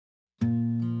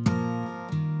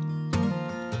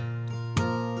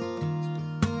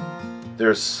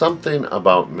There's something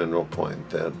about Mineral Point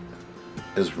that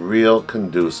is real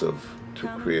conducive to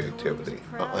creativity.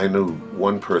 I knew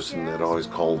one person that always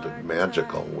called it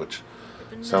magical, which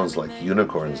sounds like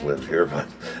unicorns live here, but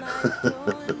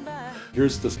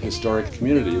here's this historic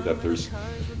community that there's,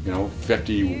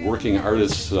 50 working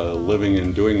artists living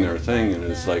and doing their thing, and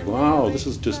it's like, wow, this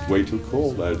is just way too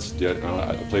cool. That's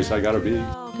a place I gotta be.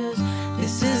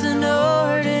 This is an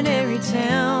ordinary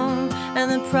town, and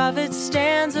the prophet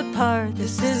stands apart.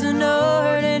 This is an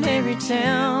ordinary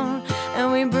town,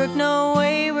 and we brook no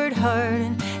wayward heart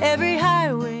in every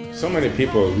highway. So many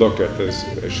people look at this,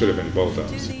 it should have been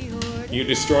bulldozed. You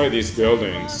destroy these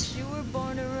buildings,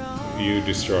 you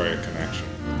destroy a connection.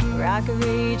 Rock of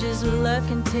ages, love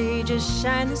contagious,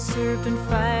 shine the serpent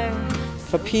fire.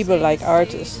 For people like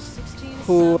artists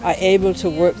who are able to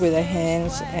work with their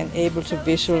hands and able to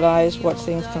visualize what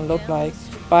things can look like,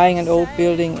 buying an old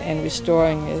building and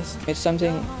restoring it's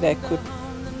something that could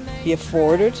be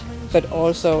afforded, but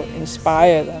also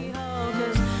inspire them.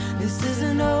 This is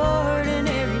an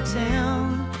ordinary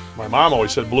town. My mom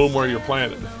always said, bloom where you're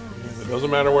planted. It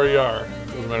doesn't matter where you are, it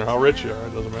doesn't matter how rich you are,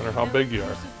 it doesn't matter how big you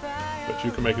are, but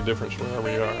you can make a difference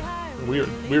wherever you are.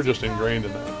 We're just ingrained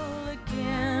in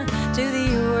that. To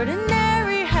the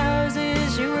ordinary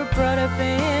houses you were brought up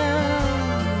in.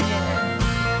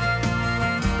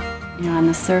 On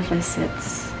the surface,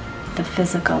 it's the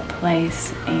physical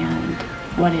place and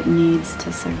what it needs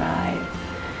to survive.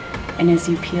 And as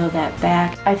you peel that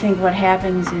back, I think what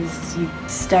happens is you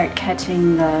start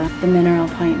catching the Mineral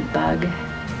Point bug,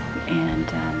 and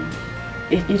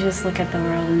you just look at the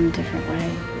world in a different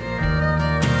way.